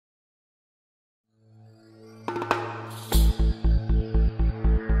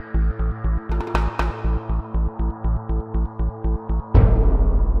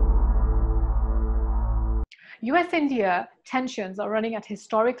US-India tensions are running at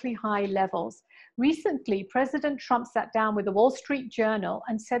historically high levels. Recently, President Trump sat down with the Wall Street Journal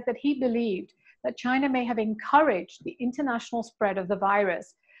and said that he believed that China may have encouraged the international spread of the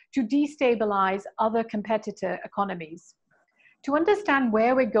virus to destabilize other competitor economies. To understand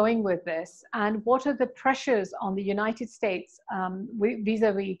where we're going with this and what are the pressures on the United States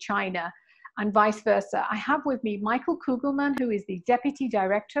vis-a-vis China and vice versa, I have with me MichaelKugelman, who is the Deputy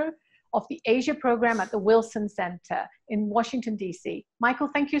Director of the Asia Program at the Wilson Center in Washington, D.C. Michael,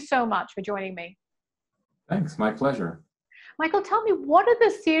 thank you so much for joining me. Thanks, my pleasure. Michael, tell me, what are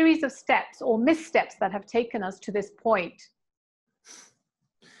the series of steps or missteps that have taken us to this point?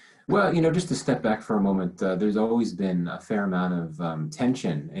 Well, just to step back for a moment, there's always been a fair amount of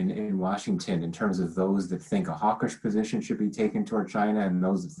tension in Washington in terms of those that think a hawkish position should be taken toward China and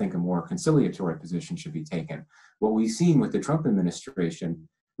those that think a more conciliatory position should be taken. What we've seen with the Trump administration,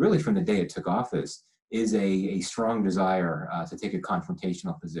 really from the day it took office, is a strong desire to take a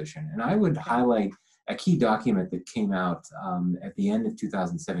confrontational position. And I would highlight a key document that came out at the end of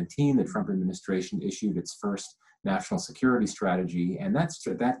 2017. The Trump administration issued its first national security strategy, and that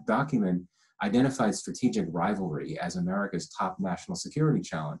document identified strategic rivalry as America's top national security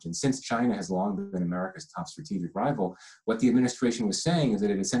challenge. And since China has long been America's top strategic rival, what the administration was saying is that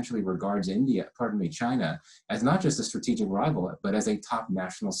it essentially regards China, as not just a strategic rival, but as a top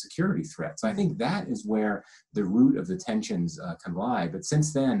national security threat. So I think that is where the root of the tensions can lie. But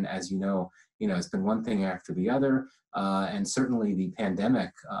since then, as you know, it's been one thing after the other, and certainly the pandemic,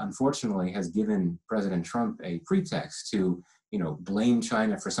 unfortunately, has given President Trump a pretext to, blame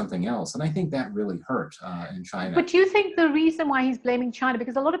China for something else. And I think that really hurt in China. But do you think the reason why he's blaming China,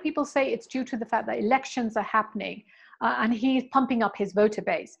 because a lot of people say it's due to the fact that elections are happening and he's pumping up his voter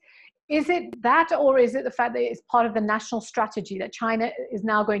base. Is it that, or is it the fact that it's part of the national strategy that China is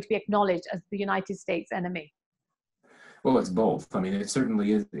now going to be acknowledged as the United States enemy? Well, it's both. I mean, it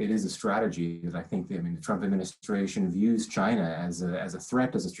certainly is. It is a strategy that I think the Trump administration views China as a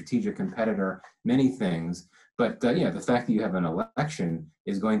threat, as a strategic competitor, many things. But the fact that you have an election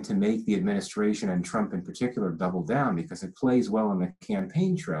is going to make the administration and Trump in particular double down, because it plays well on the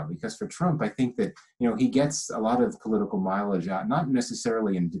campaign trail. Because for Trump, I think that he gets a lot of political mileage out, not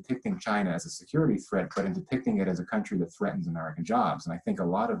necessarily in depicting China as a security threat, but in depicting it as a country that threatens American jobs. And I think a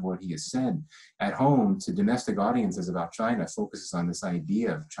lot of what he has said at home to domestic audiences about China focuses on this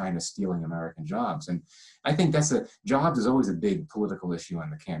idea of China stealing American jobs. And I think jobs is always a big political issue on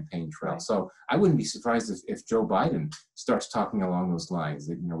the campaign trail. Right. So I wouldn't be surprised if Joe Biden starts talking along those lines,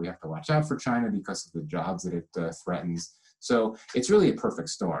 that we have to watch out for China because of the jobs that it threatens. So it's really a perfect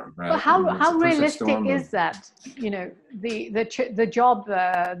storm, right? Well, how realistic is that? The job,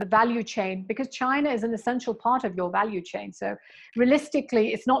 the value chain, because China is an essential part of your value chain. So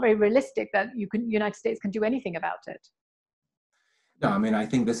realistically, it's not very realistic that United States can do anything about it. No, I mean, I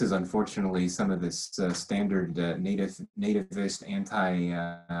think this is unfortunately some of this standard nativist,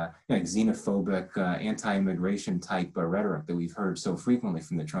 xenophobic, anti-immigration type rhetoric that we've heard so frequently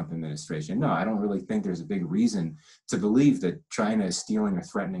from the Trump administration. No, I don't really think there's a big reason to believe that China is stealing or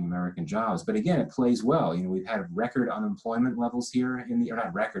threatening American jobs. But again, it plays well. We've had record unemployment levels here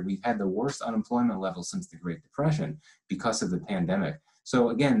we've had the worst unemployment levels since the Great Depression because of the pandemic. So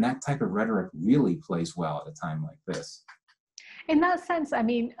again, that type of rhetoric really plays well at a time like this. In that sense, I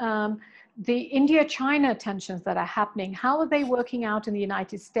mean, the India-China tensions that are happening, how are they working out in the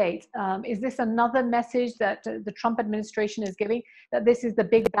United States? Is this another message that the Trump administration is giving, that this is the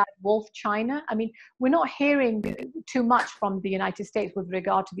big bad wolf China? I mean, we're not hearing too much from the United States with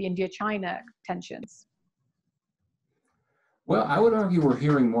regard to the India-China tensions. Well, I would argue we're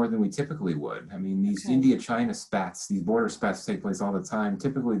hearing more than we typically would. I mean, these India-China spats, these border spats take place all the time.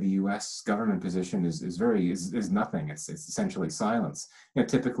 Typically, the U.S. government position is nothing. It's essentially silence.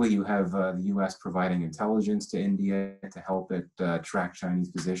 Typically, you have the U.S. providing intelligence to India to help it track Chinese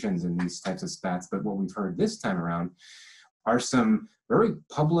positions in these types of spats. But what we've heard this time around are some very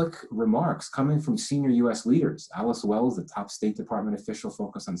public remarks coming from senior U.S. leaders. Alice Wells, the top State Department official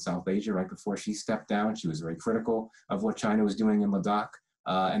focused on South Asia right before she stepped down. She was very critical of what China was doing in Ladakh.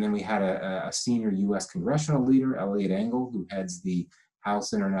 And then we had a senior U.S. congressional leader, Eliot Engel, who heads the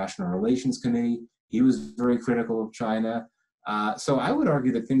House International Relations Committee. He was very critical of China. So I would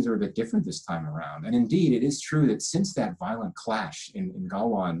argue that things are a bit different this time around. And indeed, it is true that since that violent clash in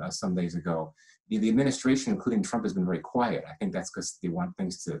Galwan some days ago, the administration, including Trump, has been very quiet. I think that's because they want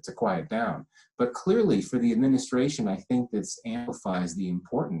things to quiet down. But clearly, for the administration, I think this amplifies the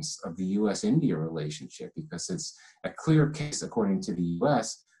importance of the U.S.-India relationship, because it's a clear case, according to the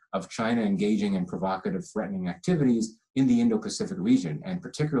U.S., of China engaging in provocative, threatening activities in the Indo-Pacific region, and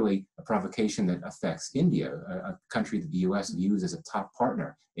particularly a provocation that affects India, a country that the US views as a top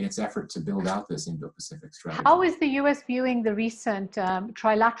partner in its effort to build out this Indo-Pacific strategy. How is the US viewing the recent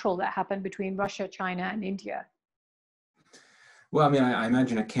trilateral that happened between Russia, China, and India? Well, I mean, I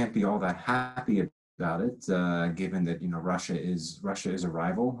imagine it can't be all that happy about it, given that Russia is a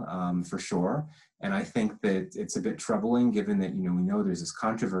rival for sure, and I think that it's a bit troubling, given that we know there's this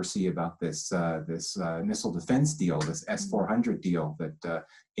controversy about this missile defense deal, this S-400 deal that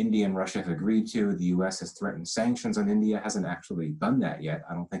India and Russia have agreed to. The U.S. has threatened sanctions on India, hasn't actually done that yet.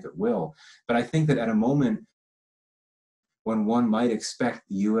 I don't think it will, but I think that at a moment when one might expect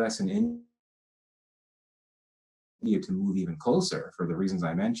the U.S. and India to move even closer for the reasons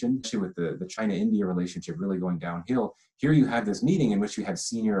I mentioned, especially with the China-India relationship really going downhill. Here you have this meeting in which you have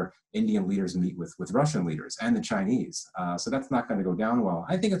senior Indian leaders meet with Russian leaders and the Chinese. So that's not going to go down well.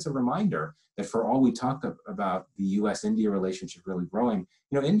 I think it's a reminder that for all we talk about the US-India relationship really growing,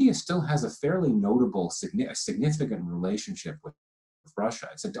 India still has a fairly notable, significant relationship with Russia.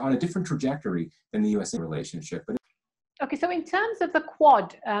 It's on a different trajectory than the US relationship. But okay, so in terms of the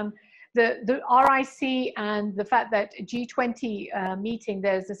Quad, the RIC and the fact that G20 meeting,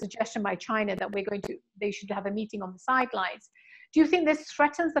 there's a suggestion by China that they should have a meeting on the sidelines. Do you think this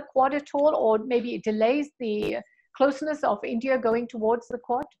threatens the Quad at all, or maybe it delays the closeness of India going towards the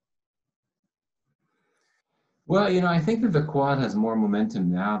Quad? Well, I think that the Quad has more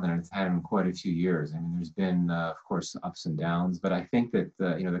momentum now than it's had in quite a few years. I mean, there's been, of course, ups and downs, but I think that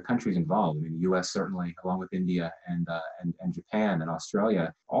the countries involved, I mean, the U.S. certainly, along with India and Japan and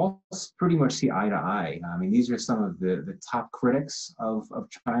Australia, all pretty much see eye to eye. I mean, these are some of the top critics of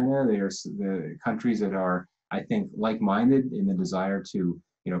China. There's the countries that are, I think, like-minded in the desire to,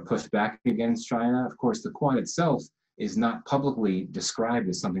 push back against China. Of course, the Quad itself is not publicly described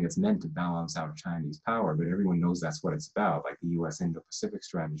as something that's meant to balance out Chinese power, but everyone knows that's what it's about, like the U.S. Indo-Pacific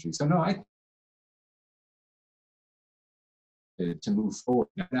strategy. So no, I to move forward,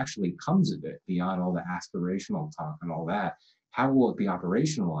 it actually comes a bit beyond all the aspirational talk and all that. How will it be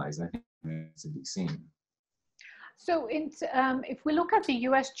operationalized? I think it's to be seen. So if we look at the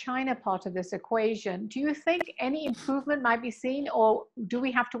US-China part of this equation, do you think any improvement might be seen, or do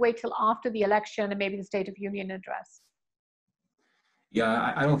we have to wait till after the election and maybe the State of Union address?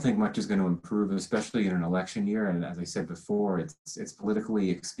 Yeah, I don't think much is going to improve, especially in an election year. And as I said before, it's politically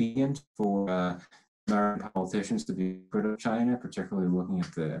expedient for American politicians to be critical of China, particularly looking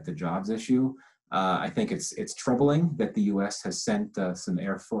at the jobs issue. I think it's troubling that the U.S. has sent some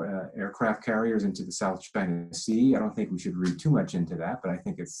aircraft carriers into the South China Sea. I don't think we should read too much into that, but I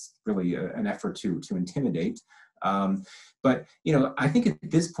think it's really an effort to intimidate. But I think at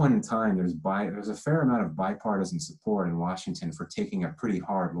this point in time, there's a fair amount of bipartisan support in Washington for taking a pretty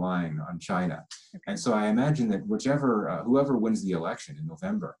hard line on China, and so I imagine that whoever wins the election in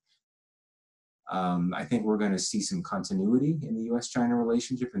November, I think we're going to see some continuity in the U.S.-China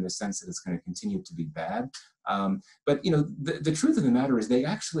relationship in the sense that it's going to continue to be bad. But the truth of the matter is they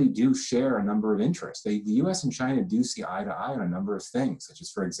actually do share a number of interests. The U.S. and China do see eye to eye on a number of things, such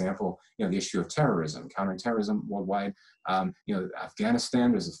as, for example, the issue of terrorism, counterterrorism worldwide.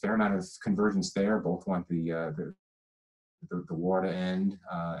 Afghanistan, there's a fair amount of convergence there. Both want the war to end,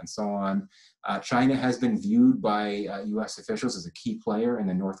 and so on. China has been viewed by U.S. officials as a key player in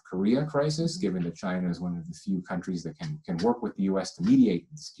the North Korea crisis, given that China is one of the few countries that can work with the U.S. to mediate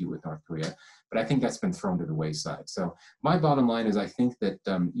the dispute with North Korea. But I think that's been thrown to the wayside. So my bottom line is I think that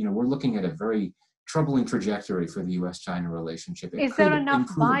we're looking at a very troubling trajectory for the U.S.-China relationship. Is there enough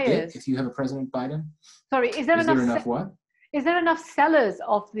buyers if you have a President Biden? Sorry, is there enough what? Is there enough sellers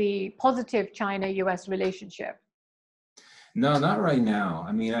of the positive China-U.S. relationship? No, not right now.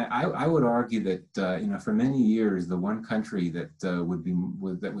 I mean, I would argue that for many years the one country that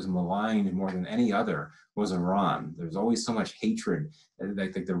that was maligned more than any other was Iran. There's always so much hatred,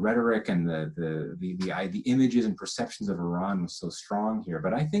 like the rhetoric and the images and perceptions of Iran was so strong here.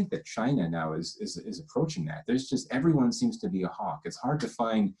 But I think that China now is approaching that. There's just everyone seems to be a hawk. It's hard to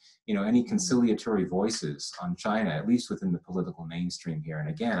find any conciliatory voices on China, at least within the political mainstream here. And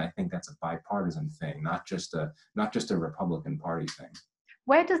again, I think that's a bipartisan thing, not just a Republican Party thing.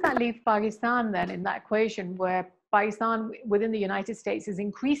 Where does that leave Pakistan then in that equation, where Pakistan within the United States is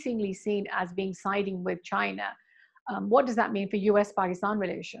increasingly seen as being siding with China? What does that mean for U.S.-Pakistan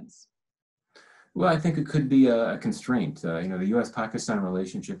relations? Well, I think it could be a constraint. The U.S.-Pakistan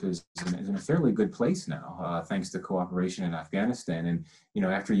relationship is in a fairly good place now, thanks to cooperation in Afghanistan. And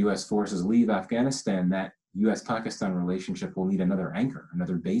after U.S. forces leave Afghanistan, that U.S.-Pakistan relationship will need another anchor,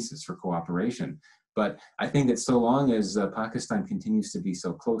 another basis for cooperation. But I think that so long as Pakistan continues to be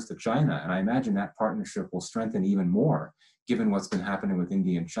so close to China, and I imagine that partnership will strengthen even more, given what's been happening with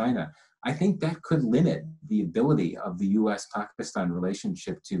India and China, I think that could limit the ability of the US-Pakistan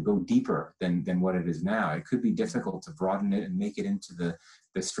relationship to go deeper than what it is now. It could be difficult to broaden it and make it into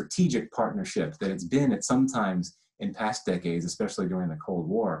the strategic partnership that it's been at some times in past decades, especially during the Cold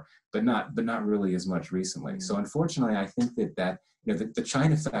War, but not really as much recently. So unfortunately, I think that the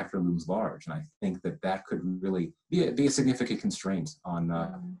China factor looms large, and I think that could really be a significant constraint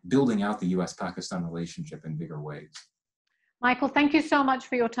on building out the US-Pakistan relationship in bigger ways. Michael, thank you so much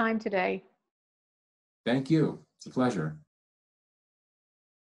for your time today. Thank you. It's a pleasure.